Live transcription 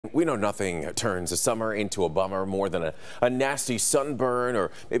We know nothing turns a summer into a bummer more than a nasty sunburn or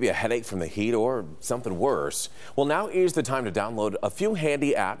maybe a headache from the heat or something worse. Well, now is the time to download a few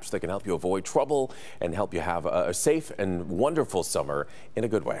handy apps that can help you avoid trouble and help you have a safe and wonderful summer in a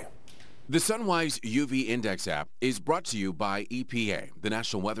good way. The Sunwise UV Index app is brought to you by EPA, the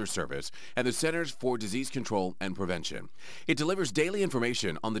National Weather Service, and the Centers for Disease Control and Prevention. It delivers daily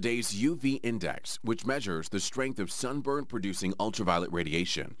information on the day's UV index, which measures the strength of sunburn-producing ultraviolet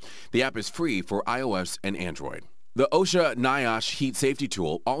radiation. The app is free for iOS and Android. The OSHA NIOSH Heat Safety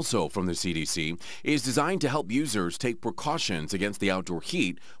Tool, also from the CDC, is designed to help users take precautions against the outdoor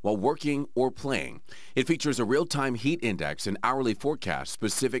heat while working or playing. It features a real-time heat index and hourly forecast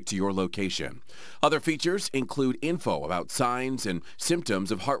specific to your location. Other features include info about signs and symptoms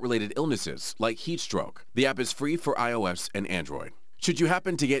of heart-related illnesses like heat stroke. The app is free for iOS and Android. Should you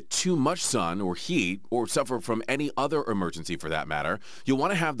happen to get too much sun or heat or suffer from any other emergency for that matter, you'll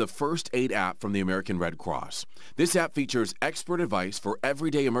want to have the First Aid app from the American Red Cross. This app features expert advice for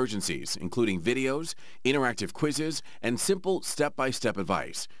everyday emergencies, including videos, interactive quizzes, and simple step-by-step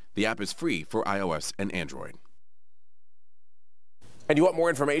advice. The app is free for iOS and Android. And you want more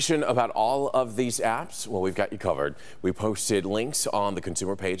information about all of these apps? Well, we've got you covered. We posted links on the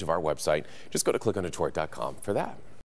consumer page of our website. Just go to clickondetroit.com for that.